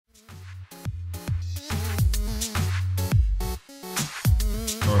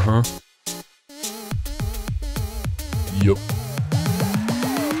Uh-huh. Yup.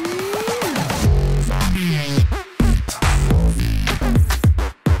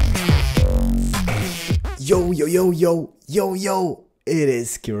 Yo, yo, yo, yo, yo, yo, it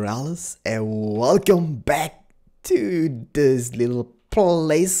is Keralis and welcome back to this little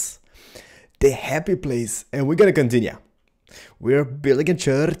place, the happy place, and we're gonna continue. We're building a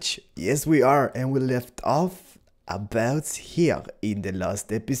church, yes we are, and we left off about here in the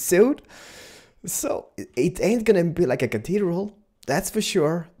last episode. So it ain't gonna be like a cathedral, that's for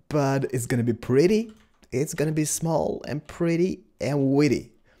sure, but it's gonna be pretty, it's gonna be small and pretty and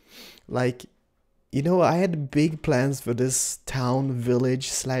witty. Like, you know, I had big plans for this town, village,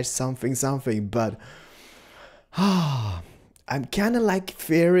 slash something, something, but I'm kind of like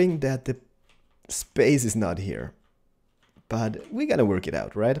fearing that the space is not here. But we're gonna work it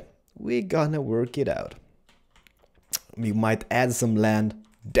out, right? We're gonna work it out. We might add some land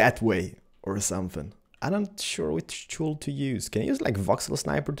that way or something. I'm not sure which tool to use. Can I use like voxel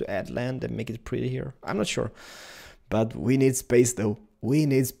sniper to add land and make it pretty here? I'm not sure. But we need space though. We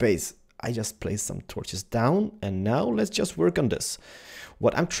need space. I just placed some torches down and now let's just work on this.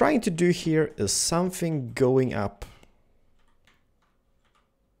 What I'm trying to do here is something going up.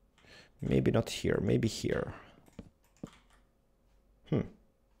 Maybe not here, maybe here.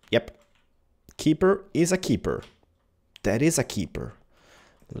 Yep. Keeper is a keeper. That is a keeper.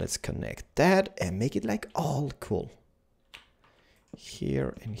 Let's connect that and make it like all cool.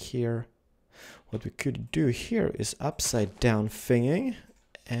 Here and here. What we could do here is upside down thinging.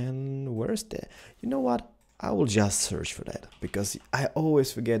 And where's the... You know what? I will just search for that. Because I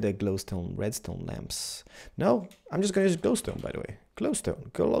always forget the glowstone, redstone lamps. No, I'm just going to use glowstone, by the way.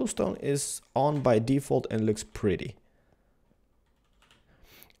 Glowstone. Glowstone is on by default and looks pretty.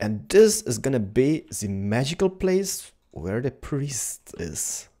 And this is going to be the magical place where the priest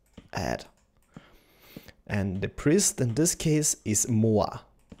is at. And the priest in this case is Moa.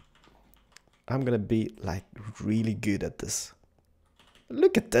 I'm going to be like really good at this.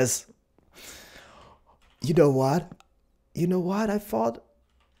 Look at this. You know what? You know what I thought?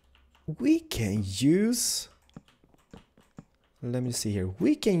 We can use... Let me see here.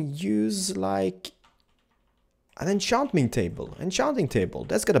 We can use like an enchanting table. Enchanting table.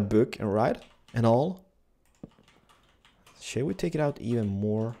 That's got a book and right and all. Shall we take it out even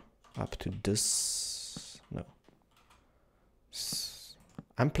more up to this? No.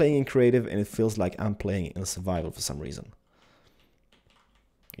 I'm playing in creative and it feels like I'm playing in survival for some reason.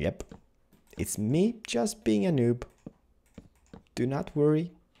 Yep, it's me just being a noob. Do not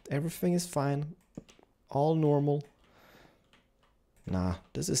worry, everything is fine. All normal. Nah,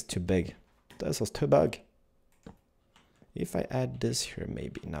 this is too big. This was too big. If I add this here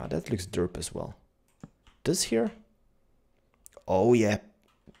maybe. Nah, that looks derp as well. This here? Oh yeah.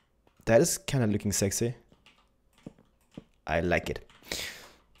 That is kind of looking sexy. I like it.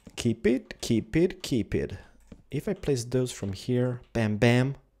 Keep it, keep it, keep it. If I place those from here, bam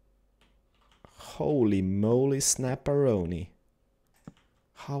bam. Holy moly snapperoni.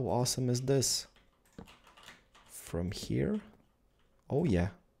 How awesome is this? From here? Oh yeah.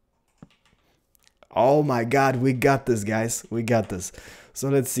 Oh my god, we got this guys. We got this. So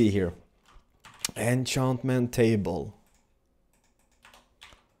let's see here. Enchantment table.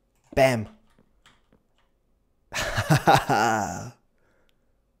 Bam.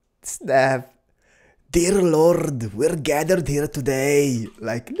 Snap. Dear Lord, we're gathered here today.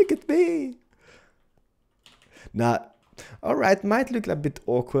 Like, look at me. Now, alright, might look a bit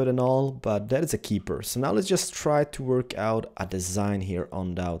awkward and all, but that is a keeper. So now let's just try to work out a design here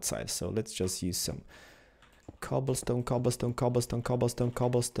on the outside. So let's just use some cobblestone, cobblestone, cobblestone, cobblestone,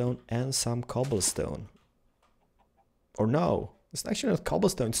 cobblestone, and some cobblestone. Or no, it's actually not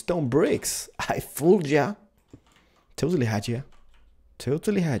cobblestone, it's stone bricks. I fooled ya. Totally had ya.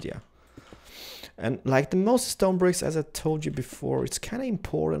 Totally had ya. And like the most stone bricks, as I told you before, it's kind of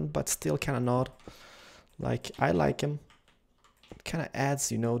important, but still kind of not. Like, I like them. It kind of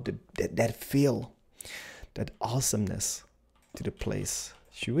adds, you know, that feel, that awesomeness to the place.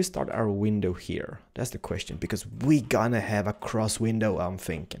 Should we start our window here? That's the question, because we gonna have a cross window, I'm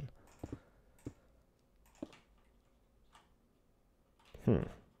thinking.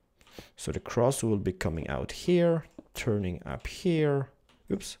 So the cross will be coming out here, turning up here.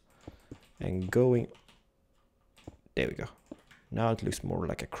 Oops. And going... There we go. Now it looks more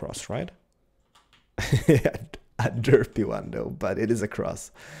like a cross, right? A derpy one though, but it is a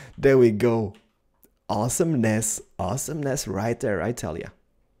cross. There we go. Awesomeness. Awesomeness right there, I tell ya.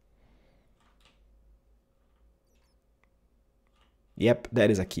 Yep,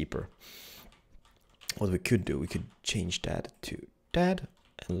 that is a keeper. What we could do, we could change that to that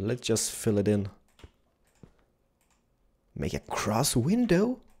And let's just fill it in. Make a cross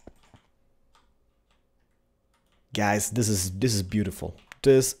window. Guys, this is beautiful.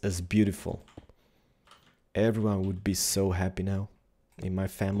 This is beautiful. Everyone would be so happy now in my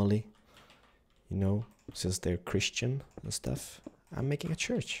family. You know, since they're Christian and stuff. I'm making a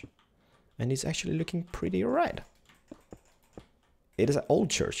church. And it's actually looking pretty alright. It is an old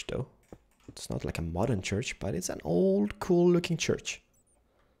church though. It's not like a modern church, but it's an old, cool looking church.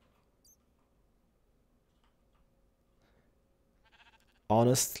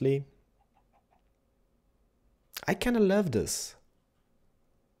 Honestly, I kind of love this.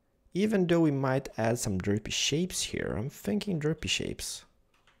 Even though we might add some derpy shapes here, I'm thinking derpy shapes.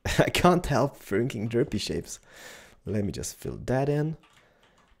 I can't help thinking derpy shapes. Let me just fill that in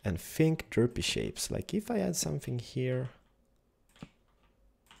and think derpy shapes. Like if I add something here,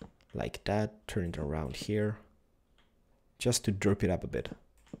 like that, turn it around here, just to derp it up a bit.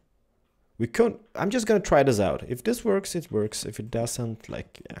 We can't, I'm just gonna try this out. If this works, it works. If it doesn't,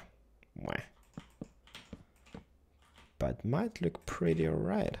 like, yeah, why? But might look pretty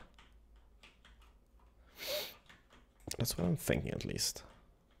alright. That's what I'm thinking, at least.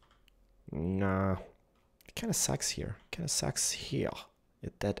 Nah, it kind of sucks here. Kind of sucks here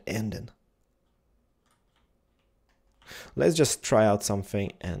at that ending. Let's just try out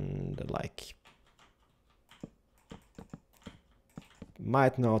something and like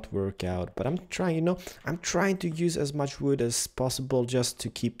might not work out, but I'm trying, you know, I'm trying to use as much wood as possible just to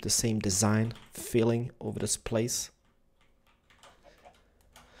keep the same design feeling over this place.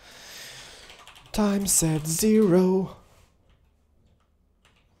 Time set 0.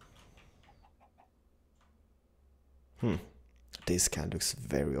 This kind of looks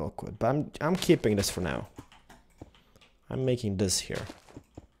very awkward, but I'm keeping this for now. I'm making this here.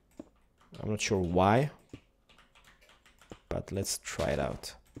 I'm not sure why, but let's try it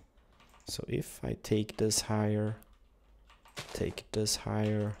out. So if I take this higher, take this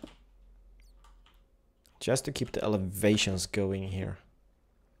higher, just to keep the elevations going here.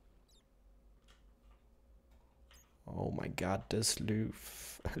 Oh my god, this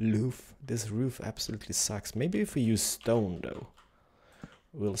this roof absolutely sucks. Maybe if we use stone though,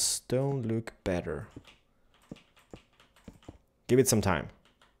 will stone look better? Give it some time.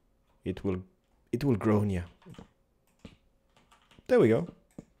 It will grow on you. There we go.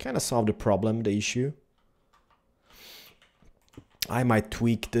 Kind of solved the problem, the issue. I might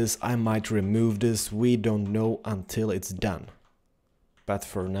tweak this, I might remove this. We don't know until it's done. But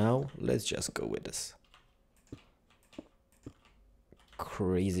for now, let's just go with this.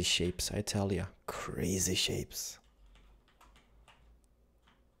 Crazy shapes, I tell ya. Crazy shapes.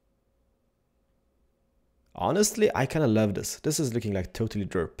 Honestly, I kind of love this. This is looking like totally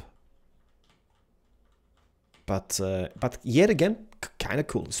derp. But yet again, kind of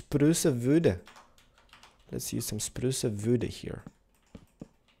cool. Spruce Vud. Let's use some Spruce Vud here.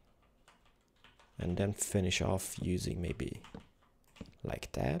 And then finish off using maybe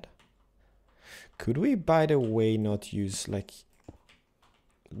like that. Could we, by the way, not use like...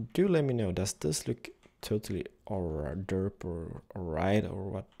 Do let me know, does this look totally or derp or alright, or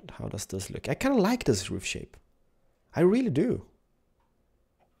what? How does this look? I kind of like this roof shape. I really do.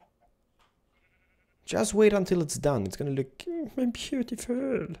 Just wait until it's done. It's gonna look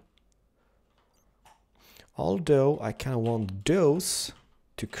beautiful. Although I kind of want those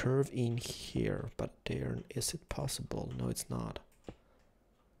to curve in here, but there, is it possible? No, it's not.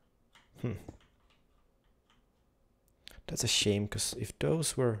 That's a shame, because if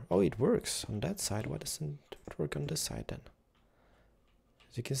those were... Oh, it works on that side. Why doesn't it work on this side then?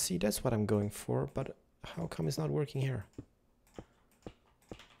 As you can see, that's what I'm going for, but how come it's not working here?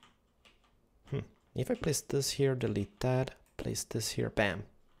 If I place this here, delete that, place this here, bam,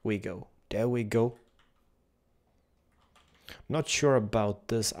 we go. There we go. Not sure about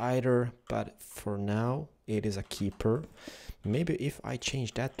this either, but for now, it is a keeper. Maybe if I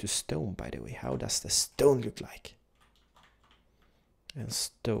change that to stone, by the way, how does the stone look like? And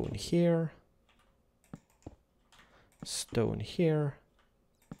stone here, stone here.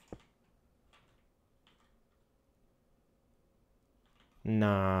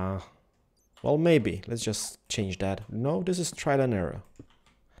 Nah, well, maybe let's just change that. No, this is trial and error.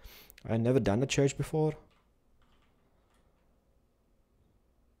 I never done a church before.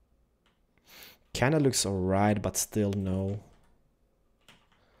 Kinda looks alright, but still no.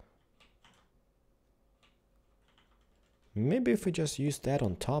 Maybe if we just use that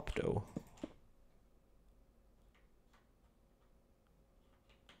on top though.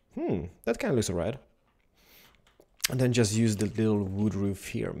 That kind of looks alright. And then just use the little wood roof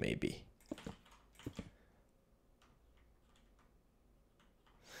here maybe.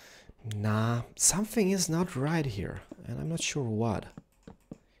 Nah, something is not right here, and I'm not sure what.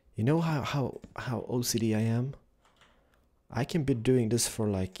 You know how OCD I am? I can be doing this for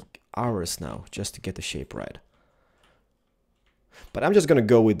like hours now just to get the shape right. But I'm just gonna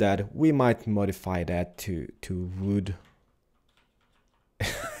go with that. We might modify that to wood.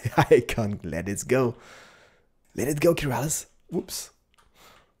 I can't let it go. Let it go, Keralis. Whoops.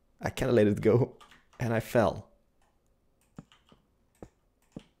 I can't let it go. And I fell.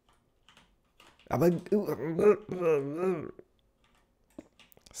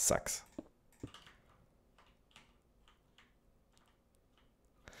 Sucks.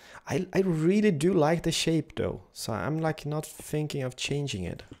 I really do like the shape though. So I'm like not thinking of changing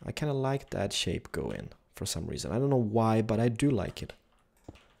it. I kind of like that shape go in for some reason. I don't know why, but I do like it.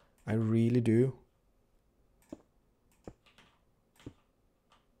 I really do.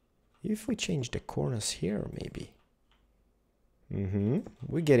 If we change the corners here, maybe.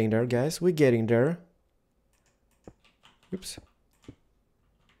 We're getting there, guys. We're getting there. Oops.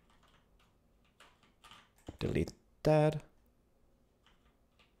 Delete that.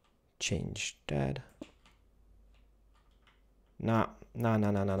 Change that. No.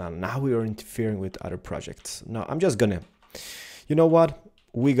 Now we are interfering with other projects. No, I'm just gonna... You know what?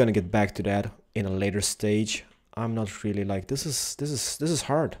 We're gonna get back to that in a later stage. I'm not really like... This is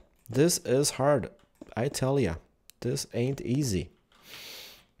hard. This is hard. I tell ya. This ain't easy.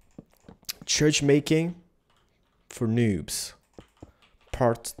 Church making for noobs.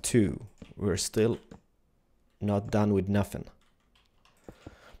 Part 2. We're still not done with nothing.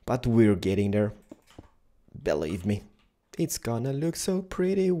 But we're getting there. Believe me. It's gonna look so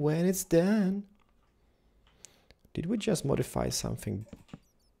pretty when it's done. Did we just modify something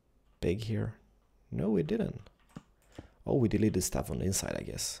big here? No, we didn't. Oh, we deleted stuff on the inside, I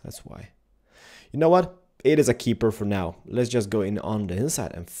guess. That's why. You know what? It is a keeper for now. Let's just go in on the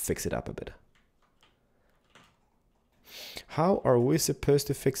inside and fix it up a bit. How are we supposed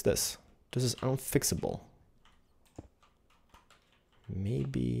to fix this? This is unfixable.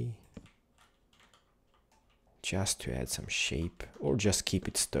 Maybe just to add some shape, or just keep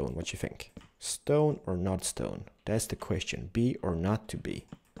it stone. What you think? Stone or not stone? That's the question. Be or not to be?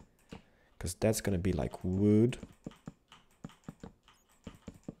 Because that's gonna be like wood.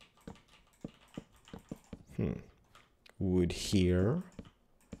 Wood here.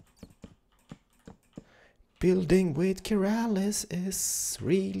 Building with Keralis is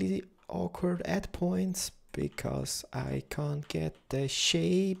really awkward at points because I can't get the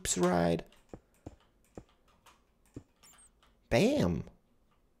shapes right. Bam!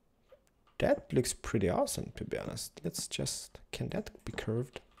 That looks pretty awesome, to be honest. Let's just... Can that be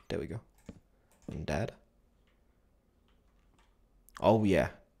curved? There we go. And that. Oh yeah.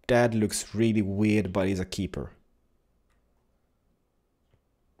 That looks really weird, but it's a keeper.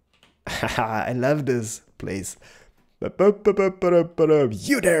 I love this place. You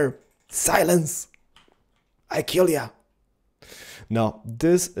there! Silence! I kill ya! No,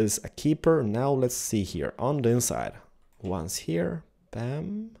 this is a keeper. Now let's see here. On the inside. Once here.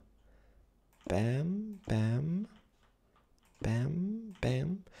 Bam. Bam. Bam. Bam.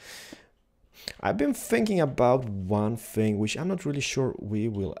 Bam. I've been thinking about one thing which I'm not really sure we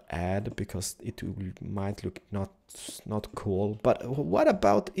will add because it might look not cool. But what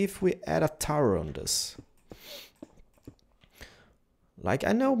about if we add a tower on this? Like,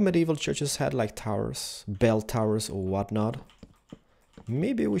 I know medieval churches had like towers, bell towers or whatnot.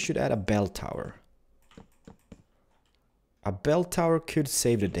 Maybe we should add a bell tower. A bell tower could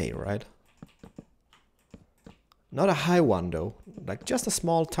save the day, right? Not a high one though, like just a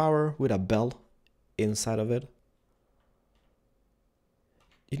small tower with a bell inside of it.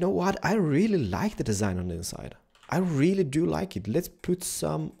 You know what? I really like the design on the inside. I really do like it. Let's put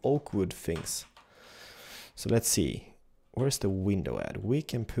some oak wood things. So let's see. Where's the window at? We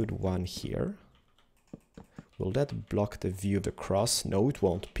can put one here. Will that block the view of the cross? No, it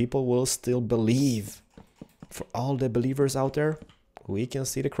won't. People will still believe. For all the believers out there, we can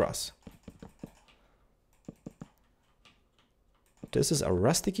see the cross. This is a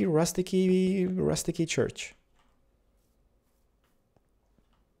rusticy church.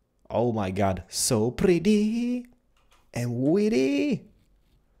 Oh my god, so pretty and witty.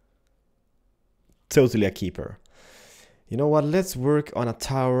 Totally a keeper. You know what, let's work on a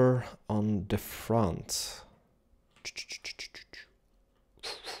tower on the front.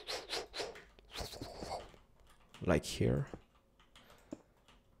 Like here.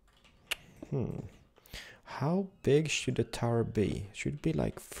 How big should the tower be? Should it be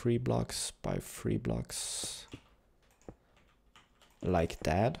like 3 blocks by 3 blocks? Like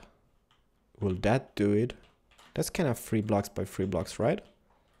that? Will that do it? That's kind of 3 blocks by 3 blocks, right?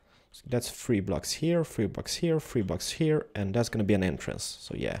 So that's 3 blocks here, 3 blocks here, 3 blocks here, and that's gonna be an entrance.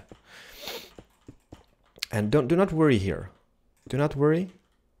 So yeah. And do not worry here. Do not worry.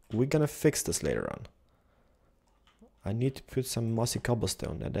 We're gonna fix this later on. I need to put some mossy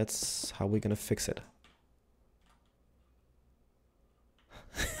cobblestone, and that's how we're gonna fix it.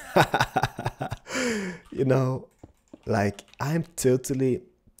 You know, like, I'm totally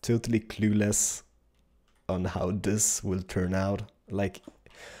clueless on how this will turn out. Like,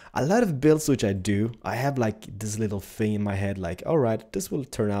 a lot of builds which I do, I have like this little thing in my head, like, all right, this will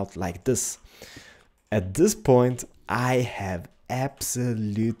turn out like this. At this point, I have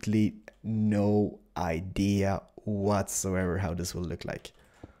absolutely no idea whatsoever how this will look like.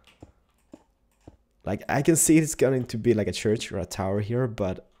 Like, I can see it's going to be like a church or a tower here,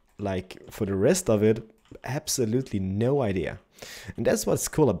 but like for the rest of it, absolutely no idea. And that's what's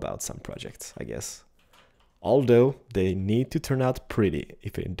cool about some projects, I guess. Although they need to turn out pretty.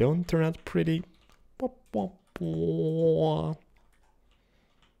 If they don't turn out pretty, nope,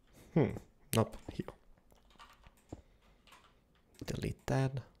 here. Delete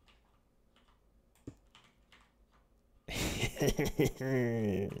that.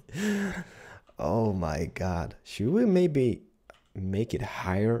 Oh my god. Should we maybe make it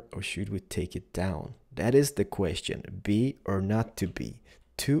higher or should we take it down? That is the question. Be or not to be.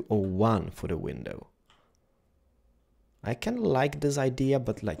 2 or 1 for the window. I kind of like this idea,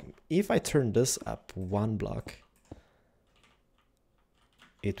 but like if I turn this up 1 block,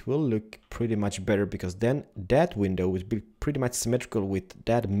 it will look pretty much better because then that window would be pretty much symmetrical with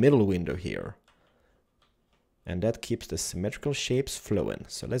that middle window here. And that keeps the symmetrical shapes flowing.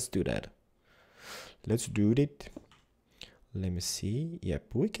 So let's do that. Let's do it. Let me see. Yep,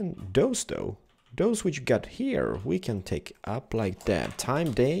 we can, those though, those which got here, we can take up like that.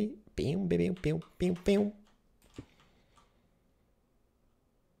 Time, day, bing, bing, bing, bing, bing.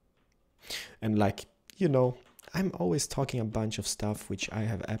 And like, you know, I'm always talking a bunch of stuff which I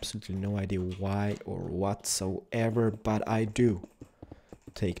have absolutely no idea why or whatsoever, but I do.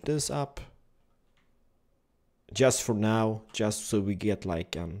 Take this up. Just for now, just so we get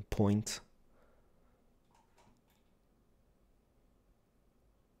like point.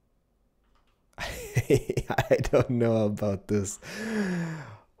 I don't know about this.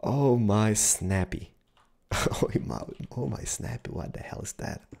 Oh my snappy. Oh my snappy, what the hell is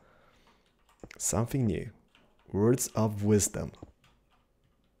that? Something new. Words of wisdom.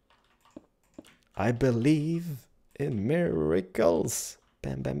 I believe in miracles.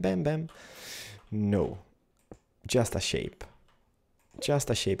 Bam, bam, bam, bam. No. Just a shape. Just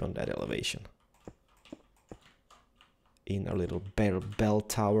a shape on that elevation. In a little bell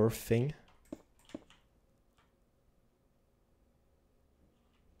tower thing.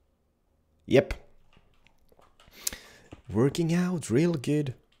 Yep. Working out real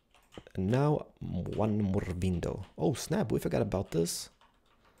good. And now 1 more window. Oh snap, we forgot about this.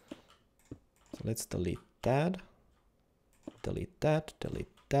 So let's delete that. Delete that, delete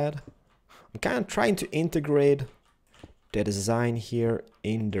that. I'm kind of trying to integrate the design here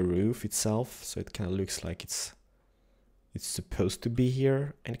in the roof itself. So it kind of looks like it's supposed to be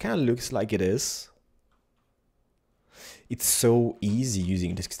here. And it kind of looks like it is. It's so easy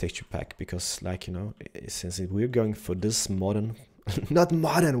using this texture pack because, like, you know, since we're going for this modern, not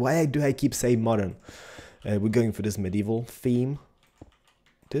modern, why do I keep saying modern? We're going for this medieval theme.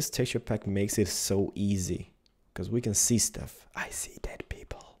 This texture pack makes it so easy because we can see stuff. I see dead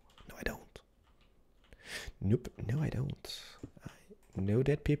people. No, I don't. Nope, no, I don't. No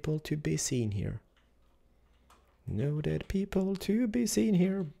dead people to be seen here. No dead people to be seen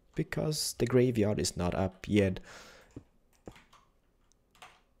here because the graveyard is not up yet.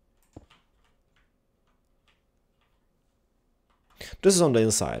 This is on the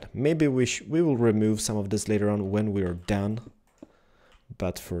inside. Maybe we will remove some of this later on when we are done.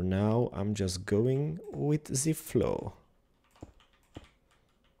 But for now, I'm just going with the flow.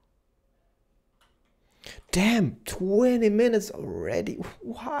 Damn, 20 minutes already.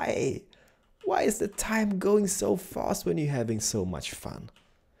 Why? Why is the time going so fast when you're having so much fun?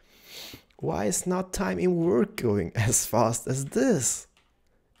 Why is not time in work going as fast as this?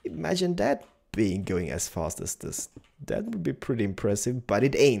 Imagine that being going as fast as this. That would be pretty impressive, but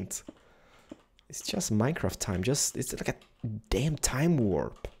it ain't. It's just Minecraft time. It's like a damn time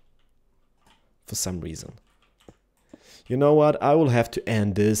warp. For some reason. You know what? I will have to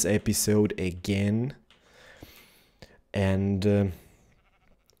end this episode again. And in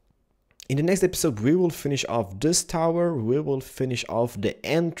the next episode, we will finish off this tower. We will finish off the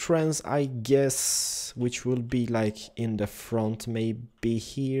entrance, I guess, which will be like in the front, maybe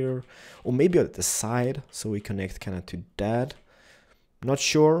here, or maybe at the side, so we connect kind of to that. Not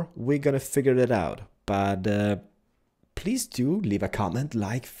sure, we're gonna figure it out, but please do leave a comment,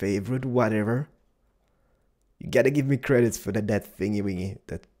 like, favorite, whatever. You gotta give me credits for that thingy wingy,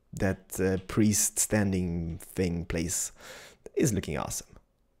 that priest standing thing place. It is looking awesome.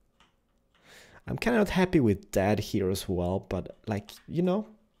 I'm kind of not happy with that here as well, but like, you know,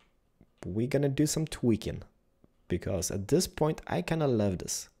 we're gonna do some tweaking, because at this point I kind of love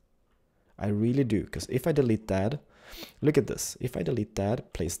this. I really do, because if I delete that, look at this. If I delete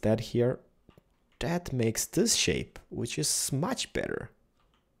that, place that here, that makes this shape, which is much better.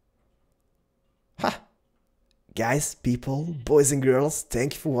 Ha! Guys, people, boys and girls,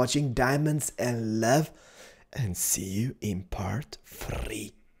 thank you for watching Diamonds and Love, and see you in part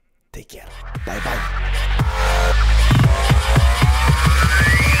 3. Take care. Bye bye.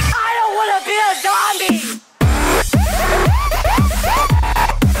 I don't want to be a zombie!